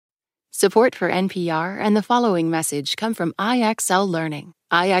Support for NPR and the following message come from IXL Learning.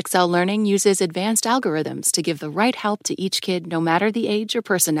 IXL Learning uses advanced algorithms to give the right help to each kid no matter the age or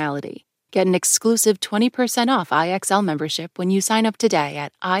personality. Get an exclusive 20% off IXL membership when you sign up today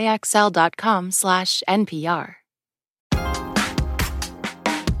at IXL.com/NPR.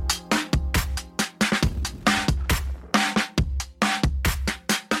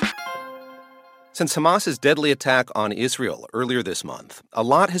 Since Hamas's deadly attack on Israel earlier this month, a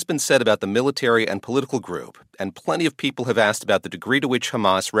lot has been said about the military and political group, and plenty of people have asked about the degree to which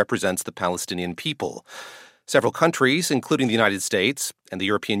Hamas represents the Palestinian people. Several countries, including the United States and the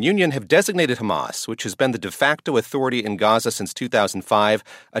European Union, have designated Hamas, which has been the de facto authority in Gaza since 2005,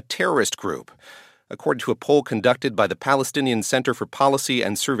 a terrorist group. According to a poll conducted by the Palestinian Center for Policy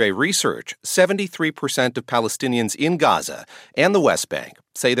and Survey Research, 73% of Palestinians in Gaza and the West Bank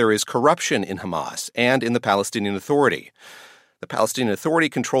say there is corruption in Hamas and in the Palestinian Authority. The Palestinian Authority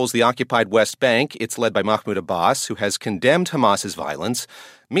controls the occupied West Bank. It's led by Mahmoud Abbas, who has condemned Hamas's violence.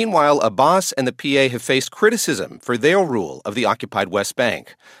 Meanwhile, Abbas and the PA have faced criticism for their rule of the occupied West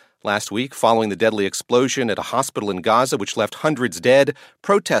Bank. Last week, following the deadly explosion at a hospital in Gaza, which left hundreds dead,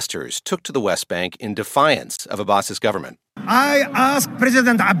 protesters took to the West Bank in defiance of Abbas's government. I asked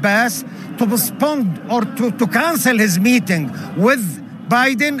President Abbas to postpone or to cancel his meeting with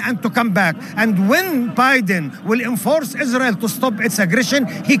Biden and to come back. And when Biden will enforce Israel to stop its aggression,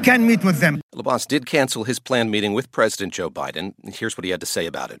 he can meet with them. Abbas did cancel his planned meeting with President Joe Biden. Here's what he had to say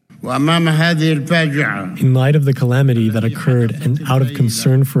about it. In light of the calamity that occurred and out of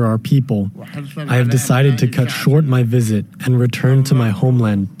concern for our people, I have decided to cut short my visit and return to my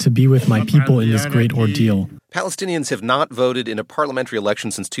homeland to be with my people in this great ordeal. Palestinians have not voted in a parliamentary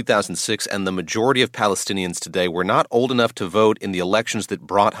election since 2006, and the majority of Palestinians today were not old enough to vote in the elections that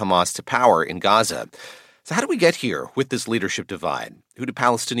brought Hamas to power in Gaza. So how do we get here with this leadership divide? Who do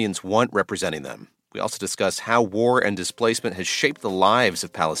Palestinians want representing them? We also discuss how war and displacement has shaped the lives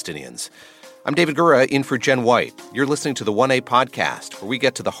of Palestinians. I'm David Gura, in for Jen White. You're listening to the 1A podcast, where we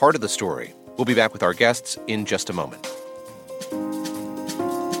get to the heart of the story. We'll be back with our guests in just a moment.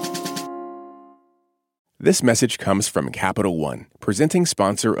 This message comes from Capital One, presenting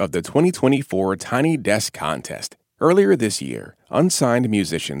sponsor of the 2024 Tiny Desk Contest. Earlier this year, unsigned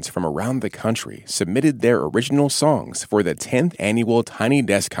musicians from around the country submitted their original songs for the 10th annual Tiny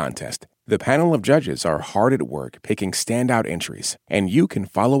Desk Contest. The panel of judges are hard at work picking standout entries, and you can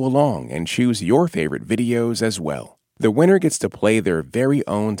follow along and choose your favorite videos as well. The winner gets to play their very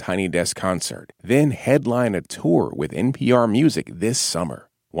own Tiny Desk concert, then headline a tour with NPR Music this summer.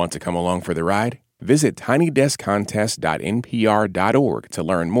 Want to come along for the ride? Visit tinydeskcontest.npr.org to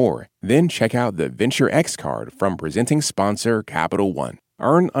learn more. Then check out the Venture X card from presenting sponsor Capital One.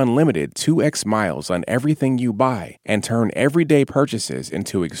 Earn unlimited 2x miles on everything you buy and turn everyday purchases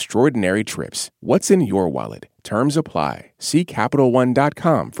into extraordinary trips. What's in your wallet? Terms apply. See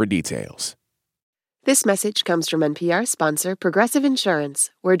CapitalOne.com for details. This message comes from NPR sponsor Progressive Insurance,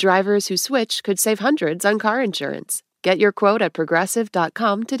 where drivers who switch could save hundreds on car insurance. Get your quote at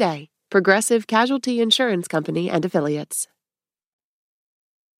Progressive.com today. Progressive Casualty Insurance Company and Affiliates.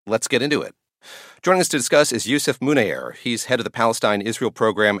 Let's get into it. Joining us to discuss is Youssef Munayyer. He's head of the Palestine-Israel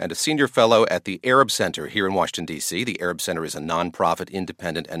program and a senior fellow at the Arab Center here in Washington, D.C. The Arab Center is a nonprofit,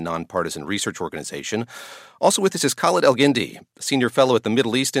 independent, and nonpartisan research organization. Also with us is Khalid El-Gindi, senior fellow at the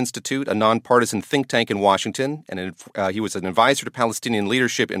Middle East Institute, a nonpartisan think tank in Washington, and he was an advisor to Palestinian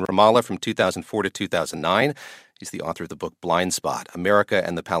leadership in Ramallah from 2004 to 2009. He's the author of the book Blind Spot, America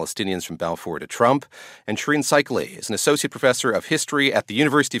and the Palestinians from Balfour to Trump. And Shireen Saikley is an associate professor of history at the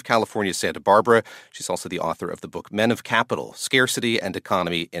University of California, Santa Barbara. She's also the author of the book Men of Capital, Scarcity and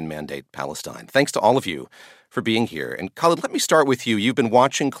Economy in Mandate Palestine. Thanks to all of you for being here. And Khalid, let me start with you. You've been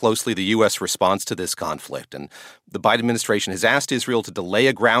watching closely the U.S. response to this conflict. And the Biden administration has asked Israel to delay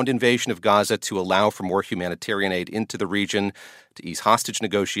a ground invasion of Gaza to allow for more humanitarian aid into the region, to ease hostage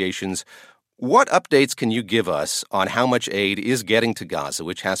negotiations. What updates can you give us on how much aid is getting to Gaza,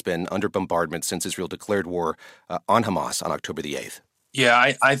 which has been under bombardment since Israel declared war on Hamas on October the 8th?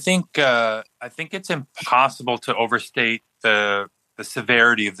 Yeah, I think it's impossible to overstate the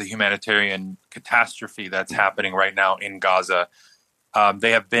severity of the humanitarian catastrophe that's happening right now in Gaza.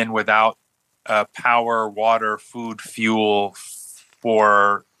 They have been without power, water, food, fuel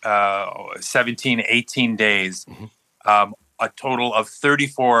for 17, 18 days. Mm-hmm. A total of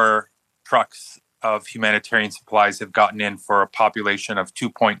 34 trucks of humanitarian supplies have gotten in for a population of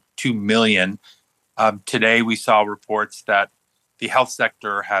 2.2 million. Today, we saw reports that the health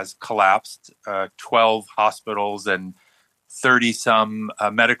sector has collapsed. 12 hospitals and 30-some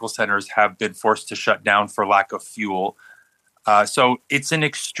medical centers have been forced to shut down for lack of fuel. So it's an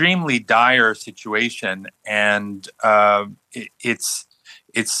extremely dire situation, and it's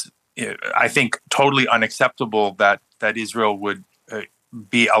I think totally unacceptable that Israel would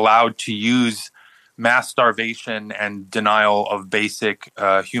be allowed to use mass starvation and denial of basic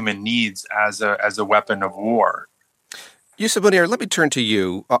human needs as a weapon of war. Yusuf Munir, let me turn to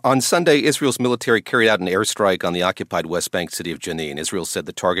you. On Sunday, Israel's military carried out an airstrike on the occupied West Bank city of Jenin. Israel said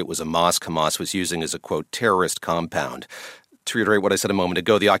the target was a mosque Hamas was using as a, quote, terrorist compound. To reiterate what I said a moment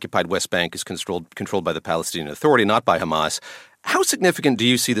ago, the occupied West Bank is controlled by the Palestinian Authority, not by Hamas. How significant do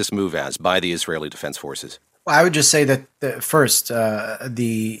you see this move as by the Israeli Defense Forces? Well, I would just say that first,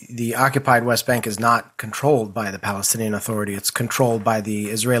 the occupied West Bank is not controlled by the Palestinian Authority. It's controlled by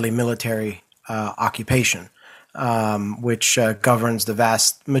the Israeli military occupation, which governs the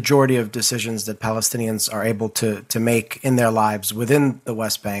vast majority of decisions that Palestinians are able to make in their lives within the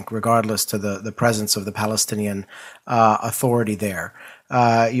West Bank, regardless to the presence of the Palestinian Authority there.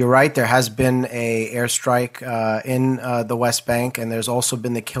 You're right, there has been an airstrike in the West Bank, and there's also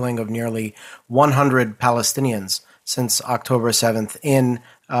been the killing of nearly 100 Palestinians since October 7th in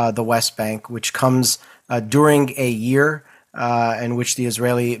the West Bank, which comes during a year in which the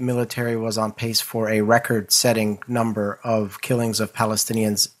Israeli military was on pace for a record-setting number of killings of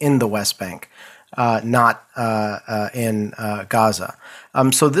Palestinians in the West Bank, not in Gaza.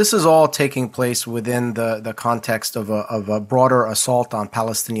 So this is all taking place within the context of a broader assault on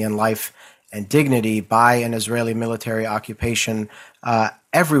Palestinian life and dignity by an Israeli military occupation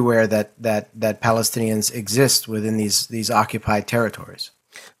everywhere that Palestinians exist within these occupied territories.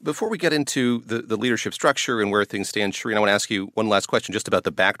 Before we get into the leadership structure and where things stand, Shireen, I want to ask you one last question just about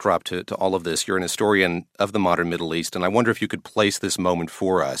the backdrop to all of this. You're an historian of the modern Middle East, and I wonder if you could place this moment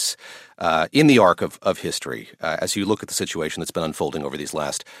for us in the arc of history as you look at the situation that's been unfolding over these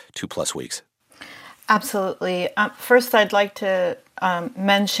last 2+ weeks. Absolutely. First, I'd like to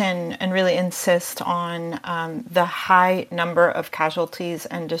mention and really insist on the high number of casualties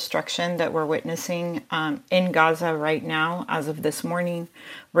and destruction that we're witnessing in Gaza right now. As of this morning,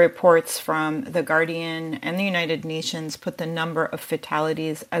 reports from The Guardian and the United Nations put the number of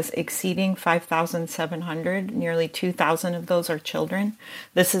fatalities as exceeding 5,700. Nearly 2,000 of those are children.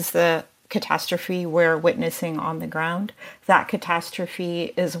 This is the catastrophe we're witnessing on the ground. That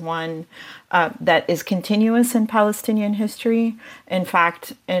catastrophe is one that is continuous in Palestinian history. In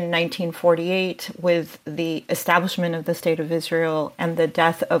fact, in 1948, with the establishment of the State of Israel and the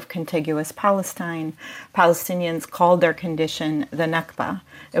death of contiguous Palestine, Palestinians called their condition the Nakba.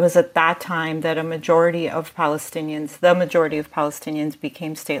 It was at that time that the majority of Palestinians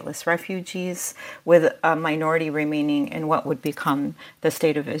became stateless refugees, with a minority remaining in what would become the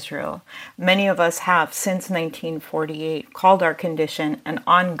State of Israel. Many of us have, since 1948, called our condition an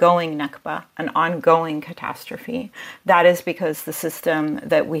ongoing Nakba, an ongoing catastrophe. That is because the system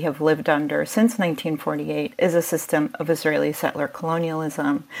that we have lived under since 1948 is a system of Israeli settler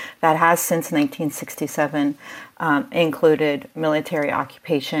colonialism that has, since 1967, included military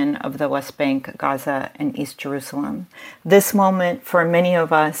occupation of the West Bank, Gaza, and East Jerusalem. This moment, for many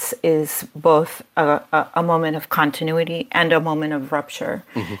of us, is both a moment of continuity and a moment of rupture.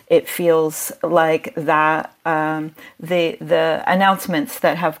 Mm-hmm. It feels like that the announcements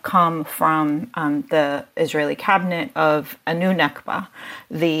that have come from the Israeli cabinet of a new Nakba,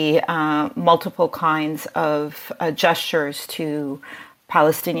 the multiple kinds of gestures to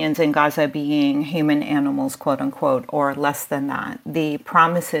Palestinians in Gaza being human animals, quote unquote, or less than that. The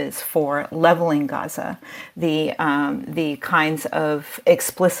promises for leveling Gaza, the kinds of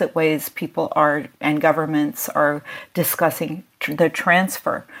explicit ways people are and governments are discussing the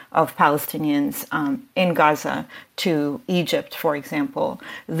transfer of Palestinians in Gaza to Egypt, for example.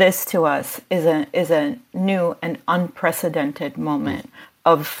 This to us is a new and unprecedented moment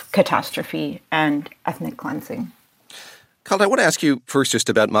of catastrophe and ethnic cleansing. Khaled, I want to ask you first just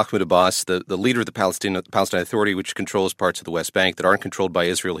about Mahmoud Abbas, the leader of the Palestine Authority, which controls parts of the West Bank that aren't controlled by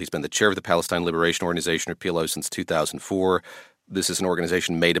Israel. He's been the chair of the Palestine Liberation Organization, or PLO, since 2004. This is an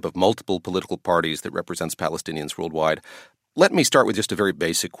organization made up of multiple political parties that represents Palestinians worldwide. Let me start with just a very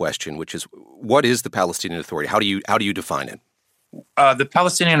basic question, which is, what is the Palestinian Authority? How do you define it? The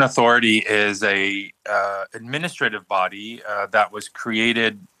Palestinian Authority is a administrative body that was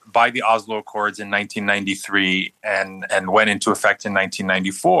created by the Oslo Accords in 1993 and went into effect in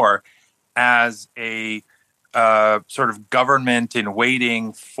 1994 as a sort of government in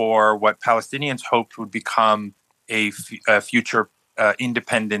waiting for what Palestinians hoped would become a future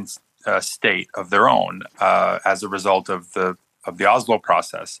independent state of their own as a result of the Oslo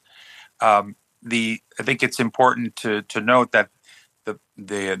process. I think it's important to note that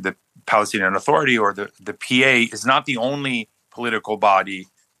the Palestinian Authority, or the PA, is not the only political body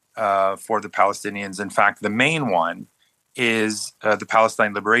for the Palestinians. In fact, the main one is the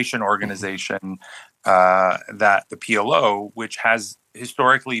Palestine Liberation Organization, that the PLO, which has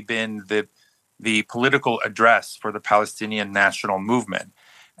historically been the political address for the Palestinian national movement.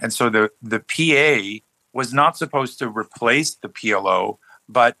 And so the PA was not supposed to replace the PLO,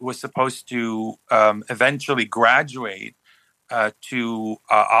 but was supposed to eventually graduate to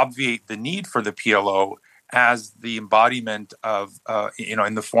obviate the need for the PLO as the embodiment of,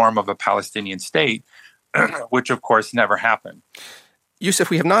 in the form of a Palestinian state, which of course never happened. Yusuf,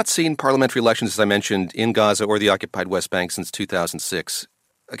 we have not seen parliamentary elections, as I mentioned, in Gaza or the occupied West Bank since 2006.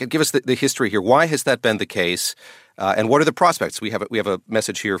 Give us the history here. Why has that been the case? And what are the prospects? We have a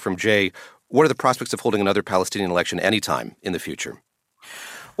message here from Jay. What are the prospects of holding another Palestinian election anytime in the future?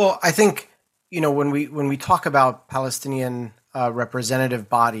 Well, I think, when we talk about Palestinian representative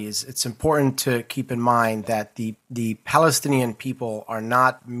bodies, it's important to keep in mind that the Palestinian people are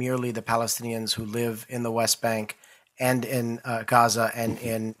not merely the Palestinians who live in the West Bank and in Gaza and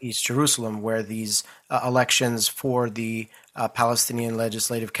in East Jerusalem, where these elections for the Palestinian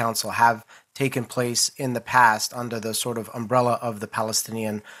Legislative Council have taken place in the past under the sort of umbrella of the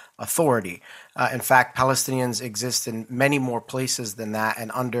Palestinian Authority. In fact, Palestinians exist in many more places than that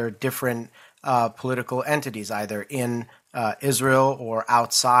and under different political entities, either in Israel or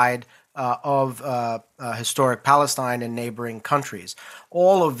outside of historic Palestine and neighboring countries.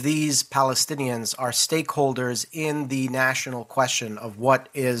 All of these Palestinians are stakeholders in the national question of what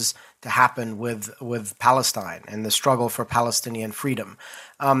is to happen with Palestine and the struggle for Palestinian freedom.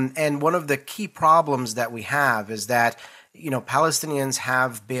 And one of the key problems that we have is that, Palestinians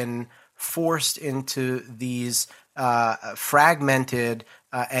have been forced into these fragmented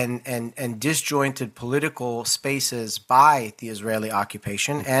and disjointed political spaces by the Israeli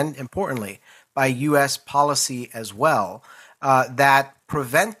occupation and, importantly, by U.S. policy as well, that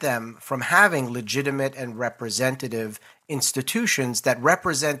prevent them from having legitimate and representative institutions that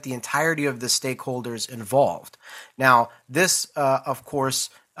represent the entirety of the stakeholders involved. Now, this, of course,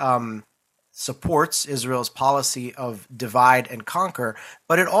 supports Israel's policy of divide and conquer,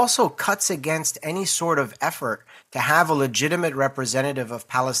 but it also cuts against any sort of effort to have a legitimate representative of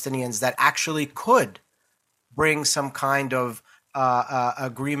Palestinians that actually could bring some kind of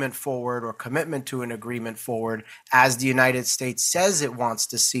agreement forward or commitment to an agreement forward, as the United States says it wants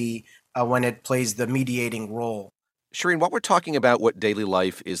to see when it plays the mediating role. Shireen, while we're talking about what daily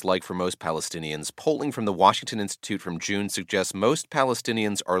life is like for most Palestinians, polling from the Washington Institute from June suggests most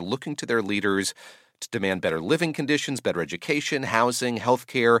Palestinians are looking to their leaders to demand better living conditions, better education, housing,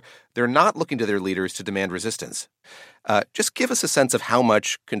 healthcare. They're not looking to their leaders to demand resistance. Just give us a sense of how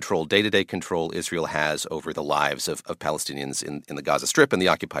much control, day-to-day control, Israel has over the lives of Palestinians in the Gaza Strip and the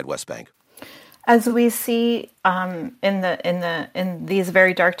occupied West Bank. As we see in these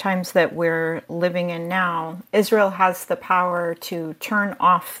very dark times that we're living in now, Israel has the power to turn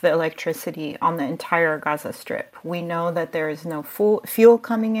off the electricity on the entire Gaza Strip. We know that there is no fuel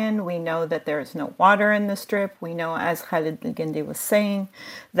coming in. We know that there is no water in the Strip. We know, as Khalid Gindi was saying,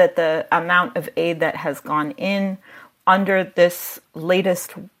 that the amount of aid that has gone in under this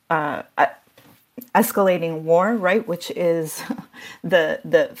latest escalating war, right, which is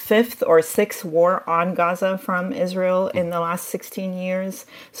the fifth or sixth war on Gaza from Israel in the last 16 years.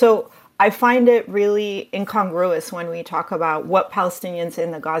 So I find it really incongruous when we talk about what Palestinians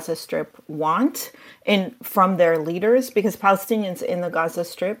in the Gaza Strip want from their leaders, because Palestinians in the Gaza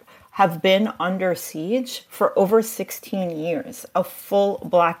Strip have been under siege for over 16 years, a full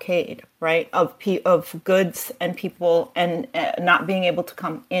blockade, right, of goods and people, and not being able to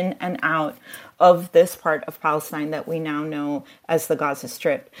come in and out of this part of Palestine that we now know as the Gaza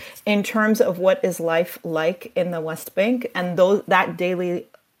Strip. In terms of what is life like in the West Bank, and that daily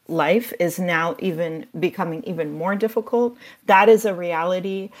life is now becoming even more difficult. That is a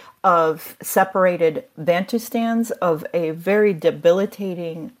reality of separated Bantustans, of a very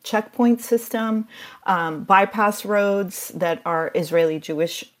debilitating checkpoint system, bypass roads that are Israeli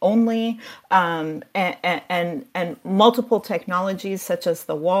Jewish only, and multiple technologies such as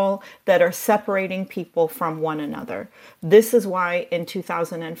the wall that are separating people from one another. This is why in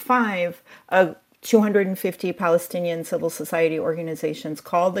 2005, 250 Palestinian civil society organizations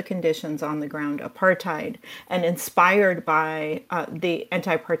called the conditions on the ground apartheid, and inspired by the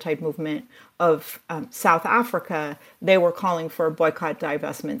anti-apartheid movement of South Africa, they were calling for boycott,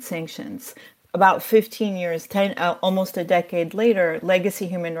 divestment, sanctions. About 15 years, almost a decade later, Legacy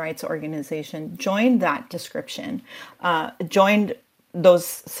Human Rights Organization joined that description, joined those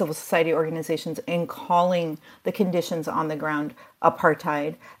civil society organizations in calling the conditions on the ground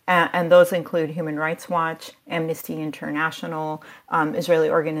apartheid. And those include Human Rights Watch, Amnesty International, Israeli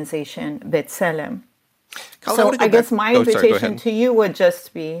organization B'Tselem. So I guess my invitation to you would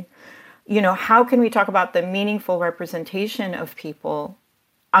just be, how can we talk about the meaningful representation of people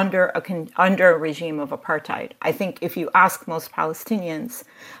under a regime of apartheid? I think if you ask most Palestinians,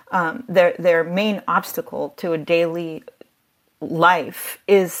 their main obstacle to a daily life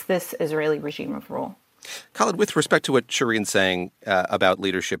is this Israeli regime of rule. Khaled, with respect to what Shireen's saying about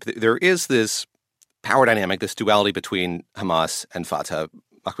leadership, there is this power dynamic, this duality between Hamas and Fatah,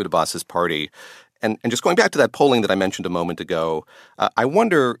 Mahmoud Abbas's party. And just going back to that polling that I mentioned a moment ago, I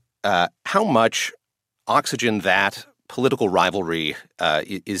wonder how much oxygen that political rivalry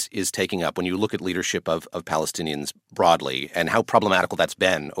is taking up when you look at leadership of Palestinians broadly, and how problematical that's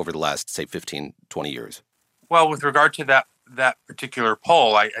been over the last, say, 15, 20 years. Well, with regard to that particular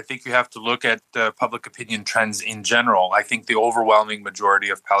poll, I think you have to look at public opinion trends in general. I think the overwhelming majority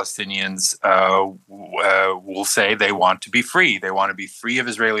of Palestinians will say they want to be free. They want to be free of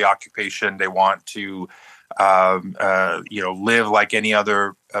Israeli occupation. They want to, live like any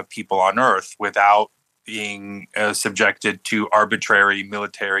other people on earth without being subjected to arbitrary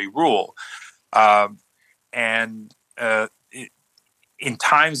military rule. In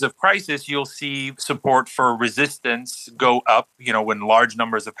times of crisis, you'll see support for resistance go up. When large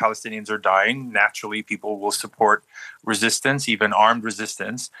numbers of Palestinians are dying, naturally people will support resistance, even armed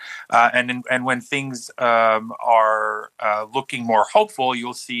resistance. And when things are looking more hopeful,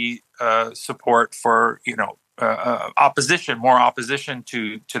 you'll see support for opposition, more opposition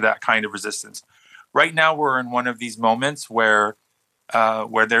to that kind of resistance. Right now, we're in one of these moments where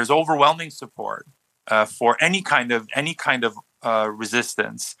there's overwhelming support for any kind of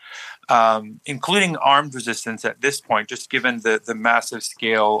resistance, including armed resistance at this point, just given the massive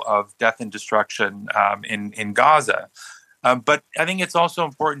scale of death and destruction in Gaza. But I think it's also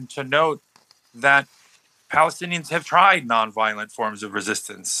important to note that Palestinians have tried nonviolent forms of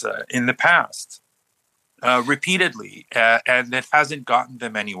resistance in the past, repeatedly, and it hasn't gotten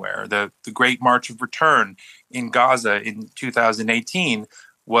them anywhere. The Great March of Return in Gaza in 2018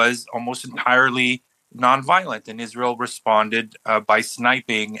 was almost entirely nonviolent, and Israel responded by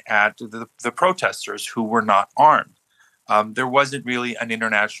sniping at the protesters who were not armed. There wasn't really an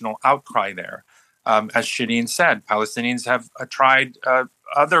international outcry there. As Shireen said, Palestinians have tried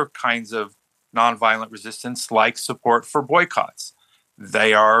other kinds of nonviolent resistance, like support for boycotts.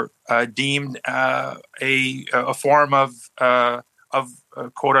 They are deemed a form of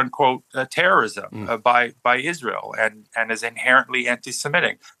quote unquote terrorism by Israel, and is inherently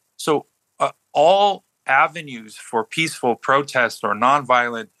anti-Semitic. So all avenues for peaceful protest or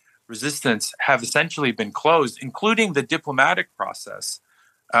nonviolent resistance have essentially been closed, including the diplomatic process,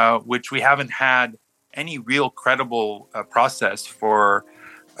 which we haven't had any real credible process for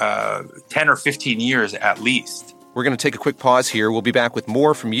 10 or 15 years at least. We're going to take a quick pause here. We'll be back with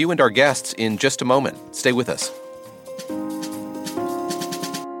more from you and our guests in just a moment. Stay with us.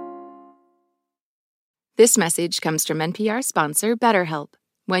 This message comes from NPR sponsor BetterHelp.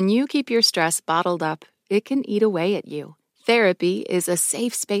 When you keep your stress bottled up, it can eat away at you. Therapy is a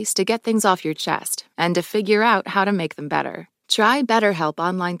safe space to get things off your chest and to figure out how to make them better. Try BetterHelp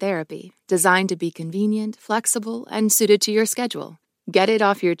Online Therapy, designed to be convenient, flexible, and suited to your schedule. Get it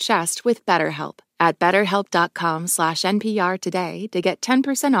off your chest with BetterHelp at BetterHelp.com/NPR today to get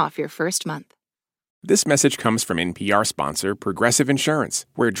 10% off your first month. This message comes from NPR sponsor Progressive Insurance,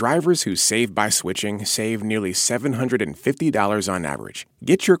 where drivers who save by switching save nearly $750 on average.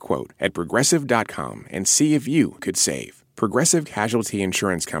 Get your quote at Progressive.com and see if you could save. Progressive Casualty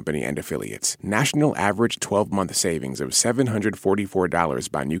Insurance Company and Affiliates. National average 12-month savings of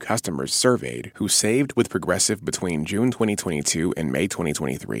 $744 by new customers surveyed who saved with Progressive between June 2022 and May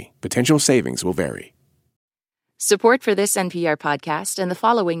 2023. Potential savings will vary. Support for this NPR podcast and the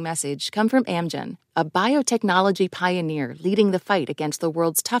following message come from Amgen, a biotechnology pioneer leading the fight against the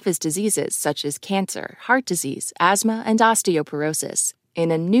world's toughest diseases such as cancer, heart disease, asthma, and osteoporosis. In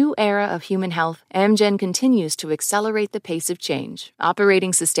a new era of human health, Amgen continues to accelerate the pace of change,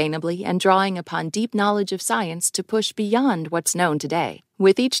 operating sustainably and drawing upon deep knowledge of science to push beyond what's known today.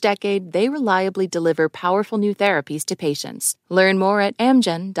 With each decade, they reliably deliver powerful new therapies to patients. Learn more at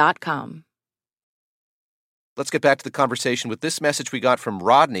amgen.com. Let's get back to the conversation with this message we got from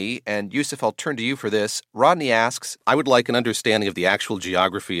Rodney. And Yusuf, I'll turn to you for this. Rodney asks, I would like an understanding of the actual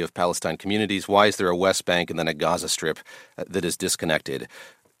geography of Palestine communities. Why is there a West Bank and then a Gaza Strip that is disconnected?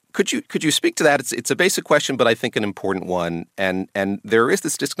 Could you speak to that? It's a basic question, but I think an important one. And there is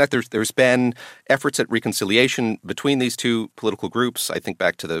this disconnect. There's been efforts at reconciliation between these two political groups. I think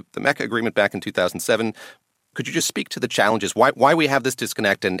back to the Mecca Agreement back in 2007. Could you just speak to the challenges? Why we have this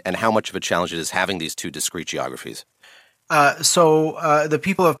disconnect and how much of a challenge it is having these two discrete geographies? So the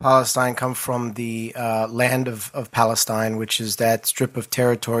people of Palestine come from the land of Palestine, which is that strip of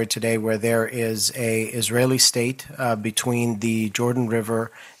territory today where there is a Israeli state between the Jordan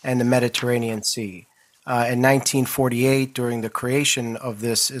River and the Mediterranean Sea. In 1948, during the creation of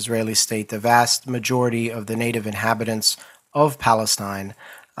this Israeli state, the vast majority of the native inhabitants of Palestine,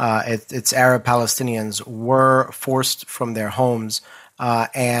 its Arab Palestinians, were forced from their homes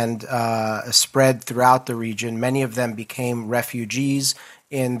and spread throughout the region. Many of them became refugees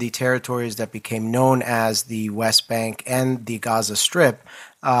in the territories that became known as the West Bank and the Gaza Strip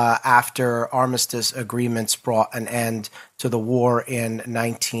after armistice agreements brought an end to the war in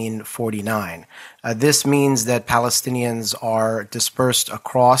 1949. This means that Palestinians are dispersed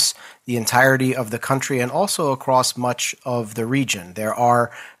across the entirety of the country and also across much of the region. There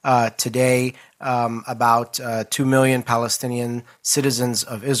are today about 2 million Palestinian citizens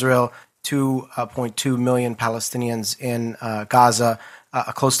of Israel, 2.2 million Palestinians in Gaza,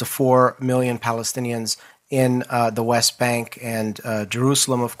 close to 4 million Palestinians in the West Bank and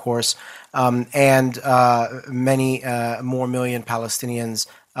Jerusalem, of course, and many more million Palestinians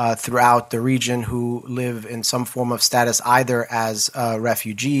throughout the region who live in some form of status either as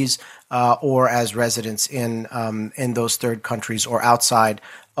refugees or as residents in those third countries or outside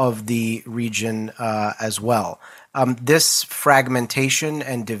of the region as well. This fragmentation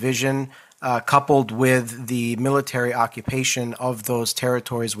and division, coupled with the military occupation of those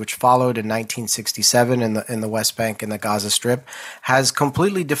territories, which followed in 1967 in the West Bank and the Gaza Strip, has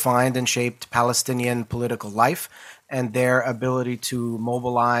completely defined and shaped Palestinian political life and their ability to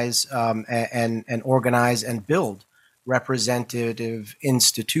mobilize and organize and build representative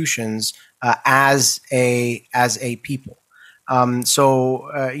institutions as a people.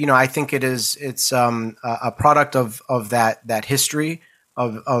 I think it's a product of that history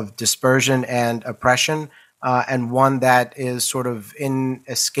of dispersion and oppression, and one that is sort of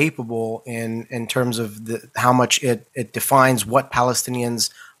inescapable in terms of how much it defines what Palestinians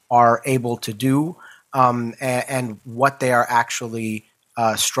are able to do and what they are actually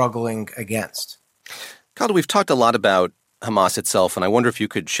struggling against. Khaled, we've talked a lot about Hamas itself, and I wonder if you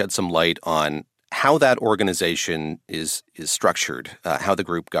could shed some light on how that organization is structured, how the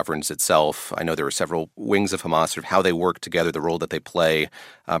group governs itself. I know there are several wings of Hamas, sort of how they work together, the role that they play,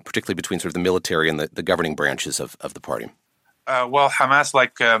 particularly between sort of the military and the governing branches of the party. Well, Hamas,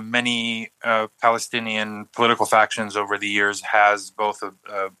 like many Palestinian political factions over the years, has both a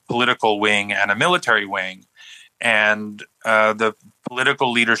political wing and a military wing. And the political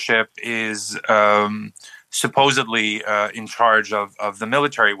leadership is supposedly in charge of the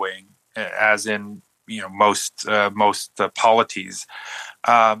military wing, as in most polities.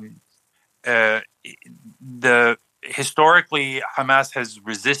 Historically, Hamas has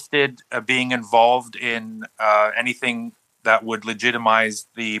resisted being involved in anything that would legitimize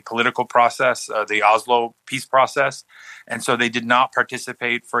the political process, the Oslo peace process. And so they did not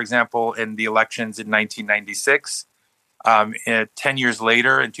participate, for example, in the elections in 1996. 10 years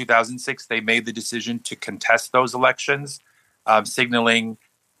later, in 2006, they made the decision to contest those elections, signaling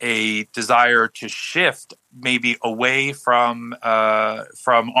a desire to shift maybe away from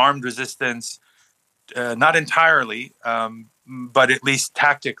armed resistance, not entirely, but at least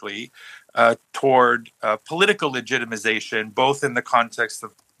tactically, toward political legitimization, both in the context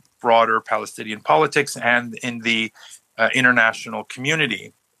of broader Palestinian politics and in the international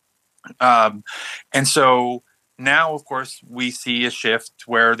community. And so now, of course, we see a shift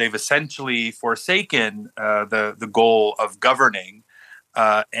where they've essentially forsaken the goal of governing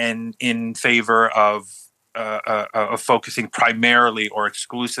and in favor of focusing primarily or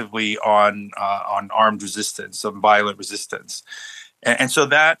exclusively on armed resistance, on violent resistance. And so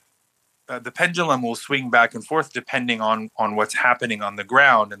that the pendulum will swing back and forth depending on what's happening on the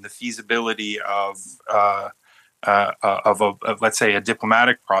ground and the feasibility of let's say, a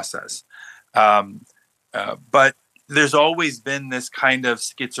diplomatic process. But there's always been this kind of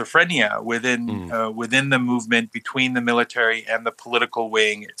schizophrenia within the movement, between the military and the political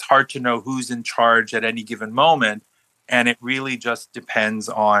wing. It's hard to know who's in charge at any given moment, and it really just depends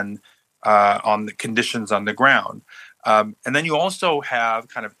on the conditions on the ground. And then you also have,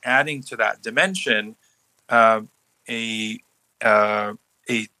 kind of adding to that dimension, a not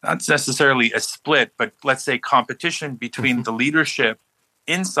necessarily a split, but let's say competition between the leadership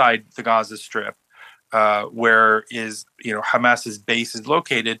inside the Gaza Strip, where Hamas's base is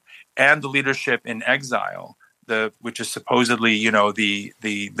located, and the leadership in exile, which is supposedly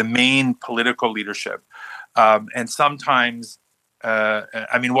the main political leadership, and sometimes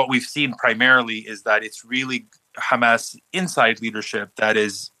what we've seen primarily is that it's really Hamas inside leadership that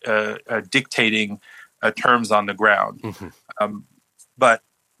is dictating terms on the ground. Mm-hmm. But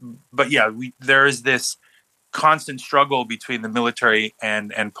there is this constant struggle between the military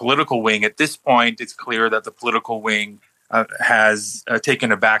and political wing. At this point, it's clear that the political wing has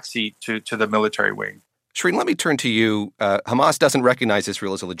taken a backseat to the military wing. Shireen, let me turn to you. Hamas doesn't recognize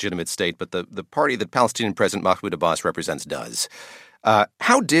Israel as a legitimate state, but the party that Palestinian President Mahmoud Abbas represents does.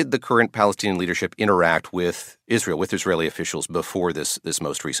 How did the current Palestinian leadership interact with Israel, with Israeli officials before this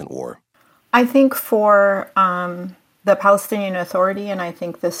most recent war? I think for the Palestinian Authority, and I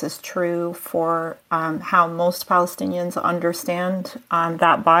think this is true for how most Palestinians understand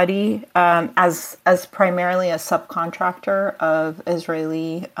that body as primarily a subcontractor of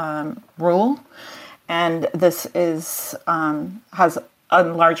Israeli rule. And this has a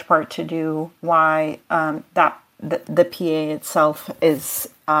large part to do why that the PA itself is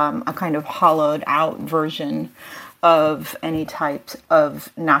a kind of hollowed out version of any type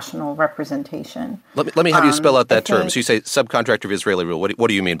of national representation. Let me have you spell out that term. So you say subcontractor of Israeli rule. What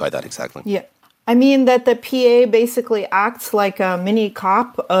do you mean by that exactly? Yeah. I mean that the PA basically acts like a mini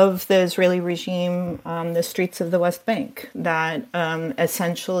cop of the Israeli regime on the streets of the West Bank, that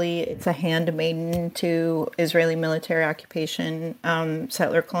essentially it's a handmaiden to Israeli military occupation,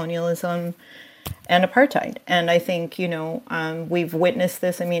 settler colonialism, and apartheid. And I think, we've witnessed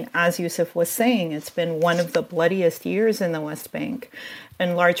this. I mean, as Yusuf was saying, it's been one of the bloodiest years in the West Bank,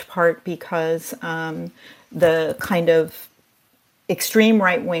 in large part because the kind of extreme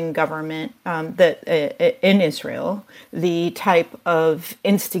right-wing government in Israel, the type of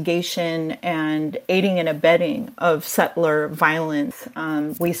instigation and aiding and abetting of settler violence.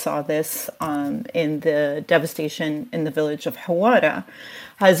 We saw this in the devastation in the village of Hawara,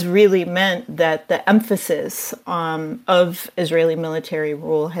 has really meant that the emphasis of Israeli military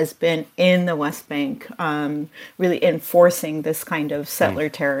rule has been in the West Bank, really enforcing this kind of settler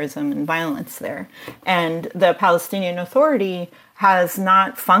terrorism and violence there. And the Palestinian Authority has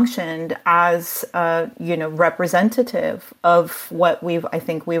not functioned as representative of what I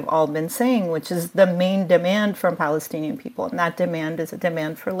think we've all been saying, which is the main demand from Palestinian people, and that demand is a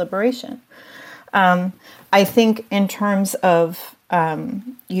demand for liberation. I think in terms of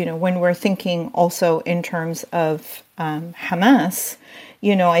when we're thinking also in terms of Hamas,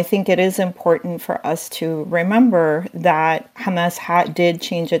 I think it is important for us to remember that Hamas did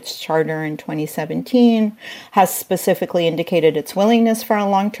change its charter in 2017, has specifically indicated its willingness for a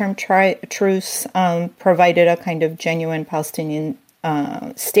long-term truce, provided a kind of genuine Palestinian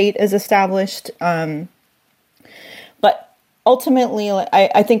state is established. But ultimately,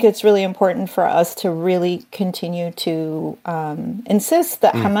 I think it's really important for us to really continue to insist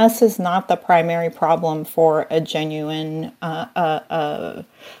that Hamas is not the primary problem for a genuine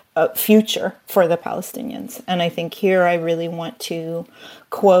future for the Palestinians. And I think here I really want to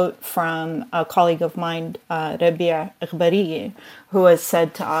quote from a colleague of mine, Rabia Ighbariyi, who has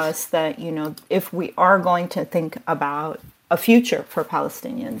said to us that, if we are going to think about a future for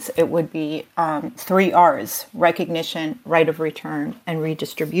Palestinians, it would be 3 R's: recognition, right of return, and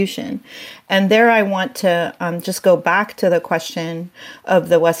redistribution. And there I want to just go back to the question of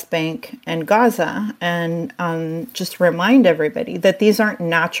the West Bank and Gaza and just remind everybody that these aren't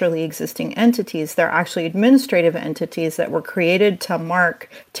naturally existing entities. They're actually administrative entities that were created to mark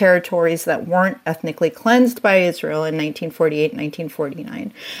territories that weren't ethnically cleansed by Israel in 1948,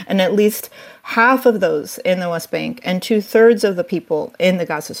 1949. And at least half of those in the West Bank and 2/3 of the people in the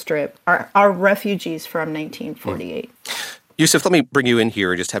Gaza Strip are refugees from 1948. Yusuf, let me bring you in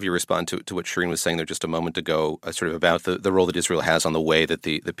here and just have you respond to what Shireen was saying there just a moment ago, sort of about the role that Israel has on the way that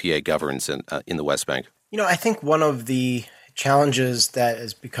the PA governs in the West Bank. I think one of the challenges that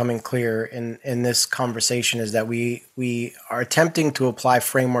is becoming clear in this conversation is that we are attempting to apply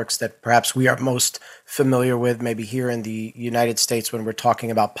frameworks that perhaps we are most familiar with, maybe here in the United States when we're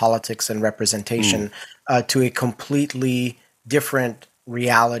talking about politics and representation, to a completely different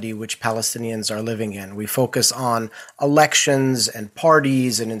reality which Palestinians are living in. We focus on elections and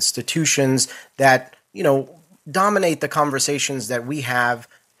parties and institutions that, dominate the conversations that we have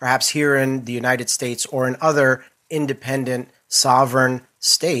perhaps here in the United States or in other independent, sovereign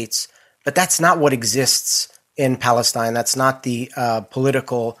states. But that's not what exists in Palestine. That's not the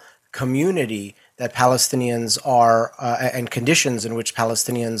political community that Palestinians are and conditions in which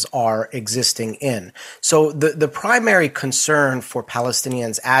Palestinians are existing in. So the primary concern for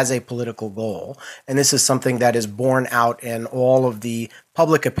Palestinians as a political goal, and this is something that is borne out in all of the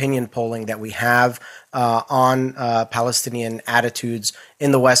public opinion polling that we have on Palestinian attitudes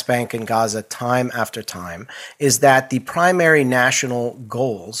in the West Bank and Gaza time after time, is that the primary national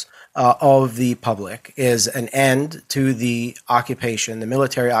goals of the public is an end to the occupation, the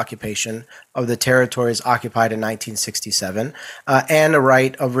military occupation of the territories occupied in 1967, and a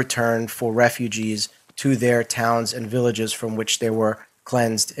right of return for refugees to their towns and villages from which they were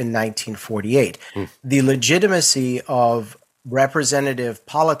cleansed in 1948. The legitimacy of representative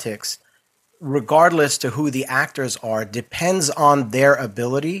politics, regardless to who the actors are, depends on their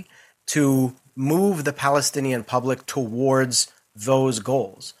ability to move the Palestinian public towards those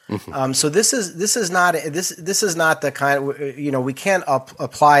goals. So this is not the kind, we can't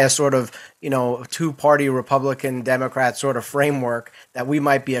apply a sort of two-party Republican Democrat sort of framework that we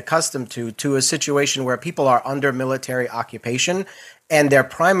might be accustomed to a situation where people are under military occupation and their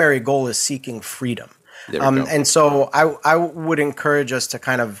primary goal is seeking freedom. And so I would encourage us to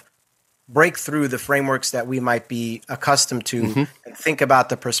kind of break through the frameworks that we might be accustomed to and think about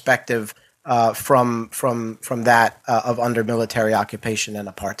the perspective from that of under military occupation and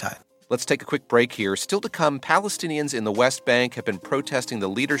apartheid. Let's take a quick break here. Still to come, Palestinians in the West Bank have been protesting the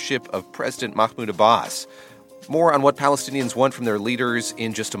leadership of President Mahmoud Abbas. More on what Palestinians want from their leaders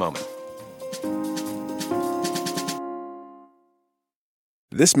in just a moment.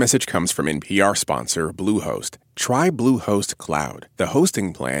 This message comes from NPR sponsor Bluehost. Try Bluehost Cloud, the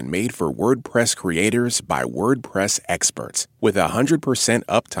hosting plan made for WordPress creators by WordPress experts. With 100%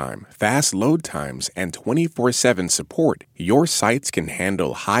 uptime, fast load times, and 24/7 support, your sites can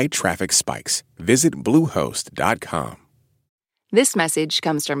handle high traffic spikes. Visit Bluehost.com. This message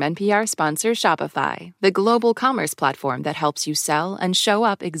comes from NPR sponsor Shopify, the global commerce platform that helps you sell and show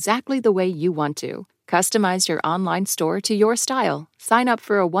up exactly the way you want to. Customize your online store to your style. Sign up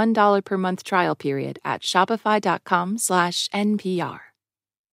for a $1 per month trial period at shopify.com/NPR.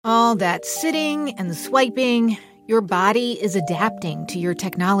 All that sitting and swiping, your body is adapting to your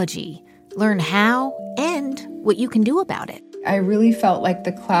technology. Learn how and what you can do about it. I really felt like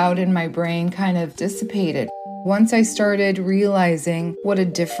the cloud in my brain kind of dissipated. Once I started realizing what a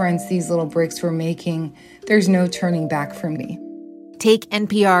difference these little breaks were making, there's no turning back for me. Take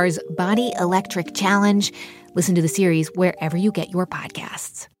NPR's Body Electric Challenge. Listen to the series wherever you get your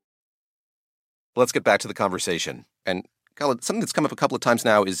podcasts. Let's get back to the conversation. And Khaled, something that's come up a couple of times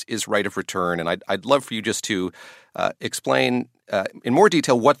now is right of return. And I'd love for you just to explain in more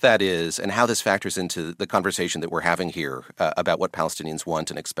detail what that is and how this factors into the conversation that we're having here about what Palestinians want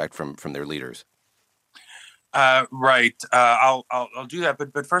and expect from their leaders. Right. I'll do that.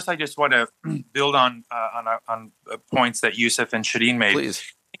 But first, I just want to build on points that Yusuf and Shireen made. Please.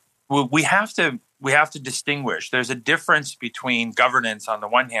 We have to distinguish. There's a difference between governance on the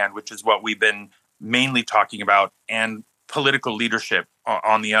one hand, which is what we've been mainly talking about, and political leadership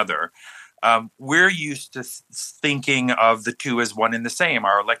on the other. We're used to thinking of the two as one and the same.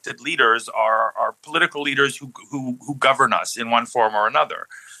 Our elected leaders are political leaders who govern us in one form or another.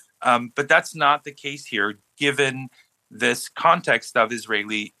 But that's not the case here, given this context of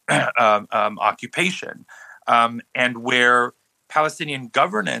Israeli occupation, and where Palestinian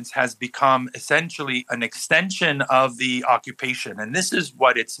governance has become essentially an extension of the occupation. And this is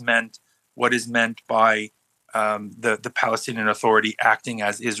what is meant by the Palestinian Authority acting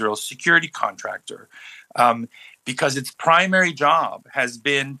as Israel's security contractor, because its primary job has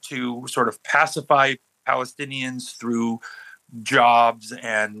been to sort of pacify Palestinians through jobs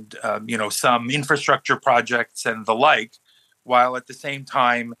and some infrastructure projects and the like, while at the same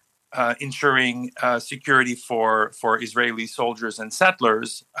time ensuring security for Israeli soldiers and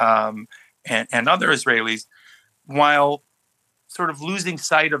settlers and other Israelis, while sort of losing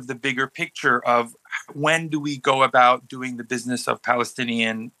sight of the bigger picture of when do we go about doing the business of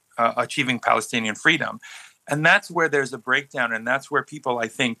achieving Palestinian freedom. And that's where there's a breakdown, and that's where people, I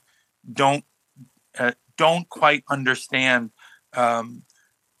think, don't quite understand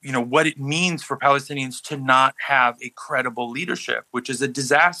what it means for Palestinians to not have a credible leadership, which is a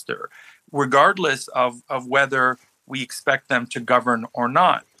disaster, regardless of whether we expect them to govern or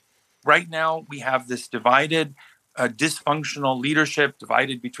not. Right now, we have this divided, dysfunctional leadership,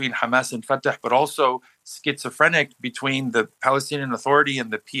 divided between Hamas and Fatah, but also schizophrenic between the Palestinian Authority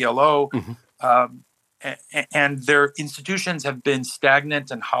and the PLO. And their institutions have been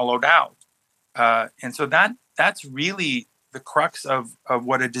stagnant and hollowed out. And so that's really the crux of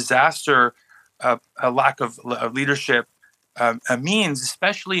what a disaster, a lack of leadership means,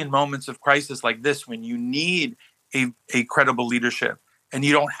 especially in moments of crisis like this, when you need a credible leadership, and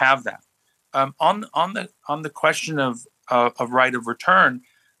you don't have that. On the question of right of return,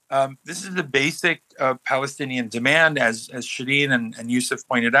 this is the basic Palestinian demand, as Shireen and Yusuf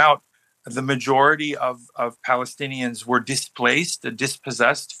pointed out. The majority of Palestinians were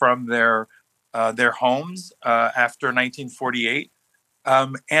dispossessed from their homes after 1948.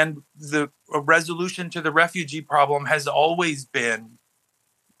 And the resolution to the refugee problem has always been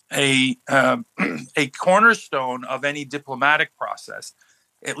a cornerstone of any diplomatic process.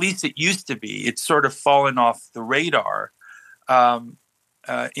 At least it used to be. It's sort of fallen off the radar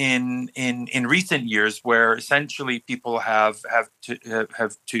in recent years, where essentially people have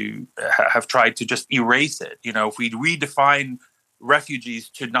tried to just erase it. If we redefine refugees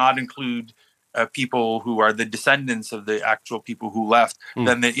to not include people who are the descendants of the actual people who left,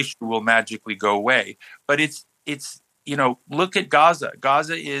 then the issue will magically go away. But it's look at Gaza.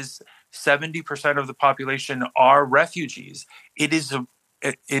 Gaza is 70% of the population are refugees. It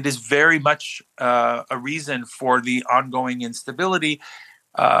is very much a reason for the ongoing instability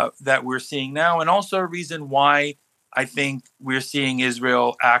that we're seeing now, and also a reason why I think we're seeing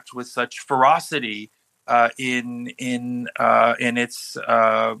Israel act with such ferocity in its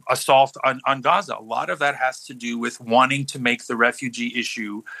assault on Gaza. A lot of that has to do with wanting to make the refugee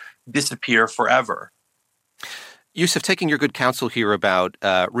issue disappear forever. Yusuf, taking your good counsel here about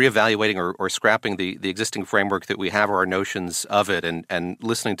reevaluating or scrapping the existing framework that we have, or our notions of it, and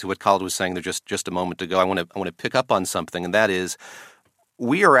listening to what Khalid was saying there just a moment ago, I want to pick up on something, and that is,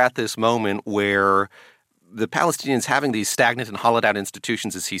 we are at this moment where the Palestinians having these stagnant and hollowed out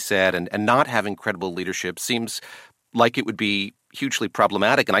institutions, as he said, and not having credible leadership seems like it would be hugely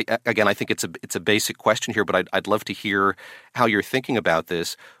problematic. And I think it's a basic question here, but I'd love to hear how you're thinking about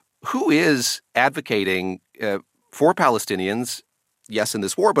this. Who is advocating for Palestinians, yes, in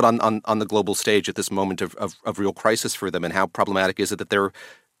this war, but on the global stage at this moment of real crisis for them? And how problematic is it that there,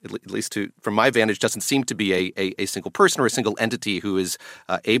 at least from my vantage, doesn't seem to be a single person or a single entity who is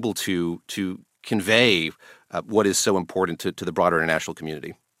able to convey what is so important to the broader international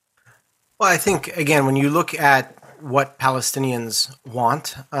community? Well, I think, again, when you look at what Palestinians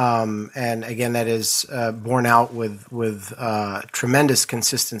want, and again, that is borne out with tremendous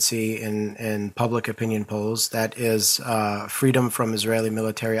consistency in public opinion polls, that is freedom from Israeli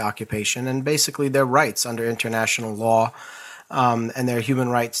military occupation and basically their rights under international law, and their human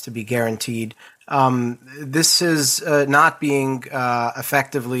rights to be guaranteed. This is not being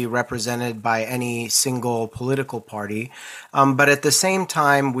effectively represented by any single political party. But at the same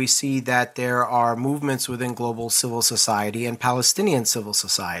time, we see that there are movements within global civil society and Palestinian civil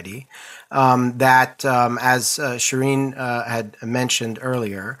society that, as Shireen had mentioned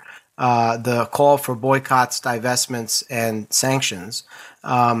earlier, the call for boycotts, divestments, and sanctions,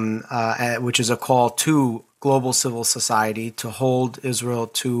 which is a call to global civil society to hold Israel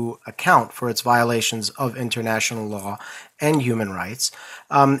to account for its violations of international law and human rights,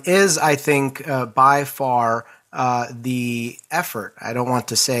 is, I think, by far the effort. I don't want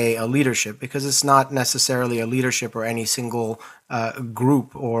to say a leadership, because it's not necessarily a leadership or any single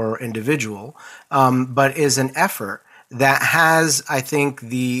group or individual, but is an effort that has, I think,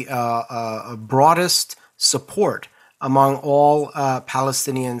 the broadest support among all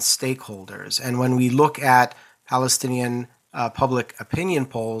Palestinian stakeholders. And when we look at Palestinian public opinion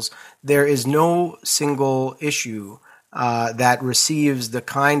polls, there is no single issue that receives the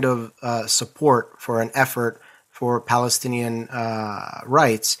kind of support for an effort for Palestinian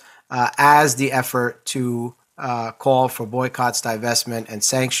rights as the effort to call for boycotts, divestment, and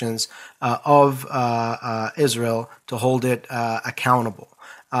sanctions of Israel to hold it accountable.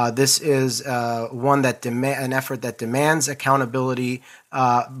 This is an effort that demands accountability,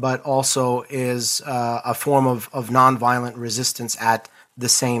 but also is a form of nonviolent resistance at the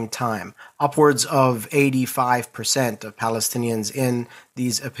same time. Upwards of 85% of Palestinians in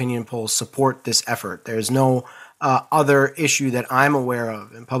these opinion polls support this effort. There's no other issue that I'm aware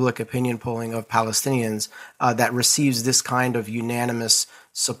of in public opinion polling of Palestinians that receives this kind of unanimous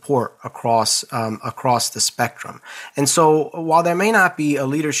support across the spectrum. And so while there may not be a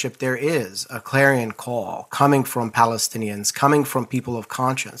leadership, there is a clarion call coming from Palestinians, coming from people of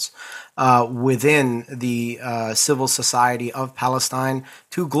conscience within the civil society of Palestine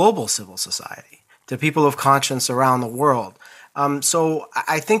to global civil society, to people of conscience around the world. So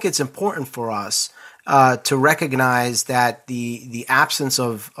I think it's important for us to recognize that the absence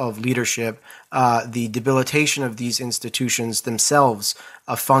of leadership, the debilitation of these institutions themselves,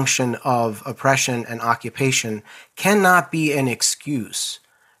 a function of oppression and occupation, cannot be an excuse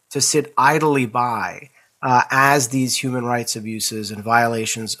to sit idly by as these human rights abuses and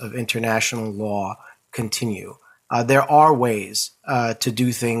violations of international law continue. There are ways to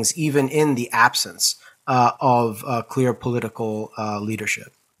do things even in the absence of clear political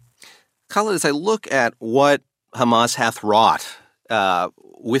leadership. Khaled, as I look at what Hamas hath wrought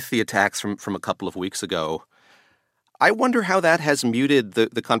with the attacks from a couple of weeks ago, I wonder how that has muted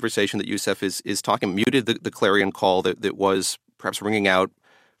the conversation that Yousef is talking, muted the clarion call that was perhaps ringing out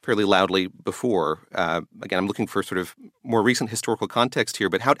fairly loudly before. Again, I'm looking for sort of more recent historical context here,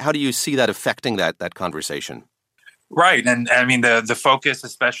 but how do you see that affecting that conversation? Right. And I mean, the focus,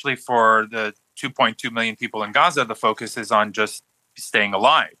 especially for the 2.2 million people in Gaza, the focus is on just staying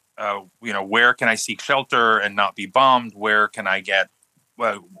alive. Where can I seek shelter and not be bombed? Where can I get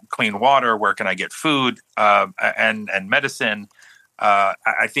clean water? Where can I get food and medicine?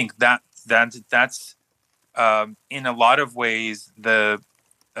 I think that's in a lot of ways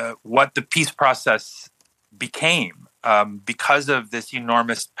what the peace process became. Because of this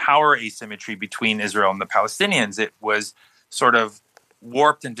enormous power asymmetry between Israel and the Palestinians, it was sort of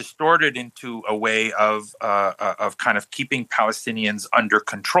warped and distorted into a way of kind of keeping Palestinians under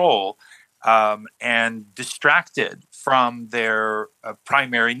control and distracted from their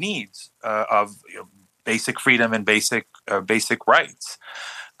primary needs of basic freedom and basic rights.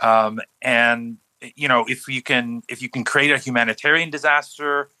 If you can create a humanitarian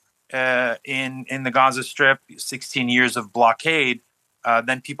disaster in the Gaza Strip, 16 years of blockade,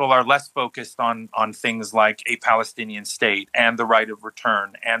 then people are less focused on things like a Palestinian state and the right of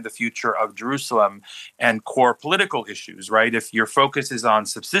return and the future of Jerusalem and core political issues, right? If your focus is on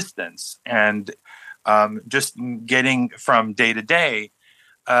subsistence and just getting from day to day,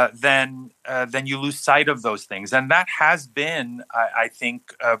 then you lose sight of those things. And that has been, I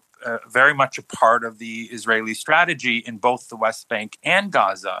think, very much a part of the Israeli strategy in both the West Bank and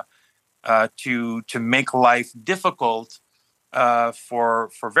Gaza, to make life difficult for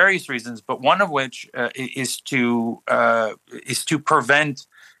various reasons, but one of which is to prevent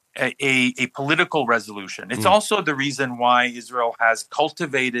a political resolution. It's also the reason why Israel has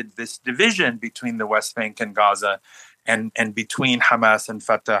cultivated this division between the West Bank and Gaza, and between Hamas and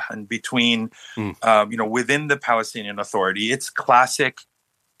Fatah, and between within the Palestinian Authority. It's classic.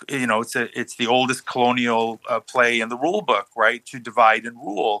 It's the oldest colonial play in the rule book, right? To divide and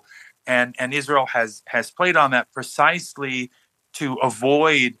rule. And Israel has played on that precisely to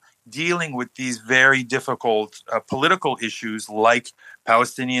avoid dealing with these very difficult political issues like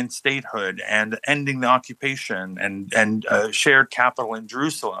Palestinian statehood and ending the occupation and shared capital in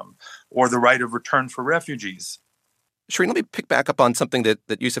Jerusalem, or the right of return for refugees. Shireen, let me pick back up on something that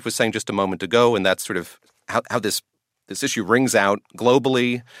Yousef was saying just a moment ago, and that's sort of how this issue rings out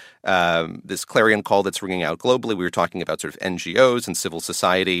globally, this clarion call that's ringing out globally. We were talking about sort of NGOs and civil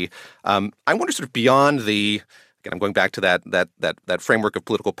society. I wonder, sort of beyond again, I'm going back to that framework of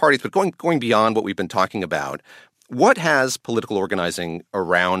political parties, but going beyond what we've been talking about, what has political organizing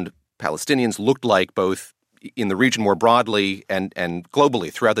around Palestinians looked like both in the region more broadly and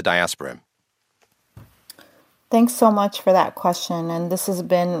globally throughout the diaspora? Thanks so much for that question. And this has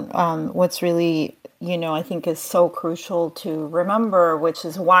been what's really, I think is so crucial to remember, which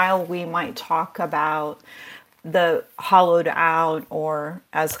is while we might talk about the hollowed out, or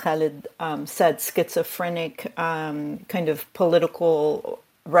as Khaled said, schizophrenic kind of political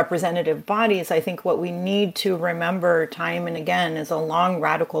representative bodies, I think what we need to remember time and again is a long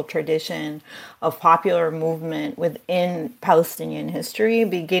radical tradition of popular movement within Palestinian history,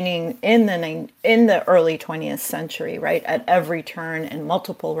 beginning in the early 20th century, right? At every turn in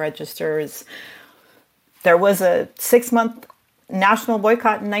multiple registers. There was a 6-month national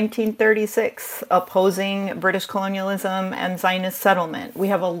boycott in 1936 opposing British colonialism and Zionist settlement. We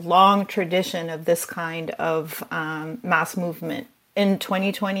have a long tradition of this kind of mass movement. In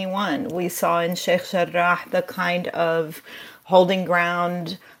 2021, we saw in Sheikh Jarrah the kind of holding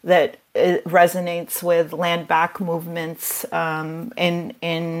ground that resonates with land back movements in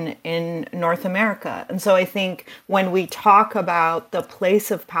North America. And so I think when we talk about the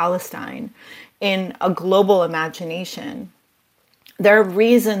place of Palestine in a global imagination, there are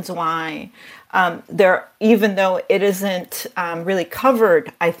reasons why even though it isn't really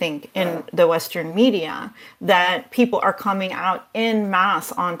covered, I think, in the Western media, that people are coming out en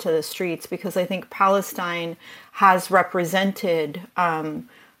masse onto the streets, because I think Palestine has represented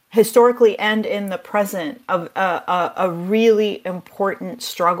historically and in the present of a really important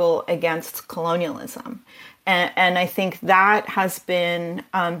struggle against colonialism. And I think that has been,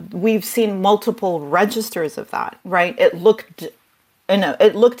 we've seen multiple registers of that, right? It looked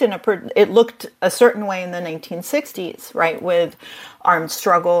it looked a certain way in the 1960s, right, with armed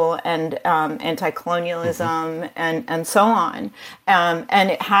struggle and anti-colonialism and so on,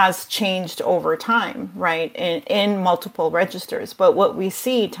 and it has changed over time, right, in multiple registers. But what we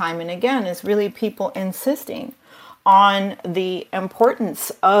see time and again is really people insisting on the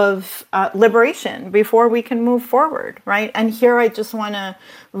importance of liberation before we can move forward, right? And here I just want to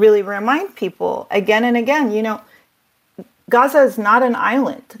really remind people again and again, Gaza is not an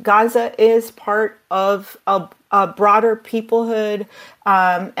island. Gaza is part of a broader peoplehood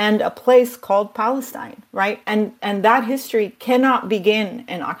and a place called Palestine, right? And that history cannot begin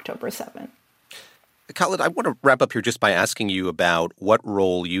in October 7th. Khaled, I want to wrap up here just by asking you about what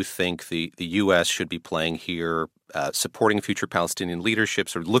role you think the U.S. should be playing here, supporting future Palestinian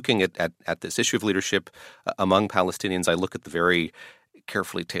leaderships, or looking at this issue of leadership among Palestinians. I look at the very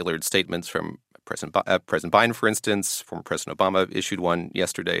carefully tailored statements from President Biden, for instance. Former President Obama issued one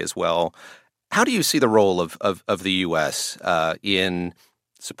yesterday as well. How do you see the role of the U.S. In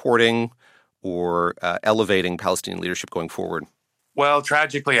supporting or elevating Palestinian leadership going forward? Well,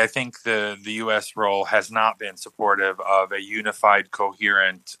 tragically, I think the U.S. role has not been supportive of a unified,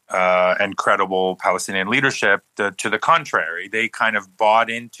 coherent, and credible Palestinian leadership. To the contrary, they kind of bought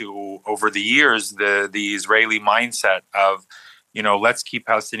into, over the years, the Israeli mindset of, let's keep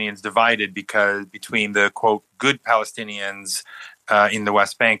Palestinians divided because between the, quote, good Palestinians in the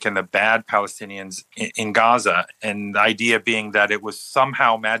West Bank and the bad Palestinians in Gaza. And the idea being that it was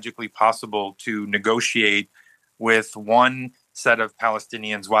somehow magically possible to negotiate with one set of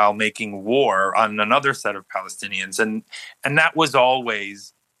Palestinians while making war on another set of Palestinians. And that was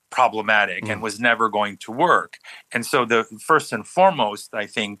always problematic and was never going to work. And so the first and foremost, I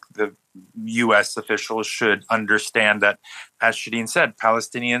think the U.S. officials should understand that, as Shadeen said,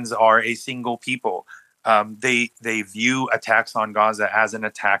 Palestinians are a single people. They view attacks on Gaza as an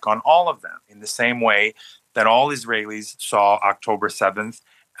attack on all of them, in the same way that all Israelis saw October 7th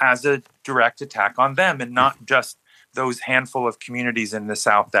as a direct attack on them, and not just those handful of communities in the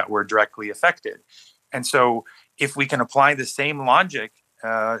South that were directly affected. And so if we can apply the same logic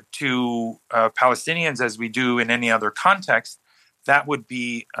to Palestinians as we do in any other context, that would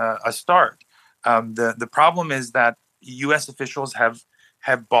be a start. The problem is that U.S. officials have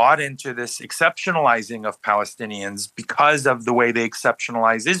bought into this exceptionalizing of Palestinians because of the way they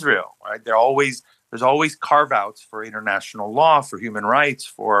exceptionalize Israel. Right? There's always carve-outs for international law, for human rights,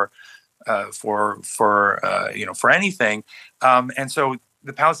 for anything, and so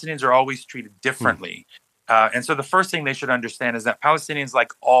the Palestinians are always treated differently. And so the first thing they should understand is that Palestinians,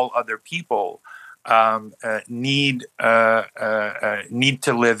 like all other people, need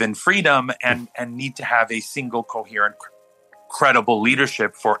to live in freedom and need to have a single, coherent, credible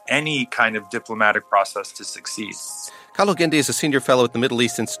leadership for any kind of diplomatic process to succeed. Khaled Gindi is a senior fellow at the Middle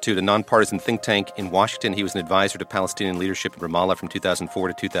East Institute, a nonpartisan think tank in Washington. He was an advisor to Palestinian leadership in Ramallah from 2004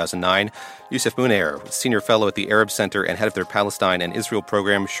 to 2009. Yousef Munayyer, senior fellow at the Arab Center and head of their Palestine and Israel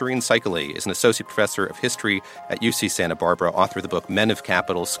program. Shireen Saikali is an associate professor of history at UC Santa Barbara, author of the book Men of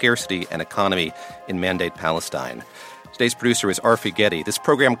Capital, Scarcity and Economy in Mandate Palestine. Today's producer is Arfi Getty. This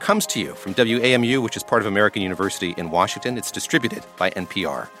program comes to you from WAMU, which is part of American University in Washington. It's distributed by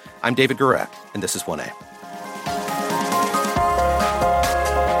NPR. I'm David Gura, and this is 1A.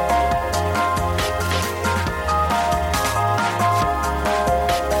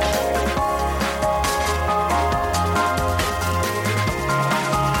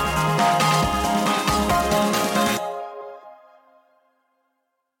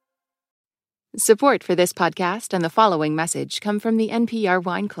 Support for this podcast and the following message come from the NPR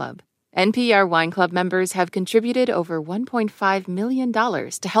Wine Club. NPR Wine Club members have contributed over $1.5 million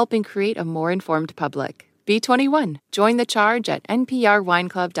to helping create a more informed public. Be 21. Join the charge at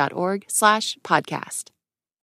nprwineclub.org/podcast.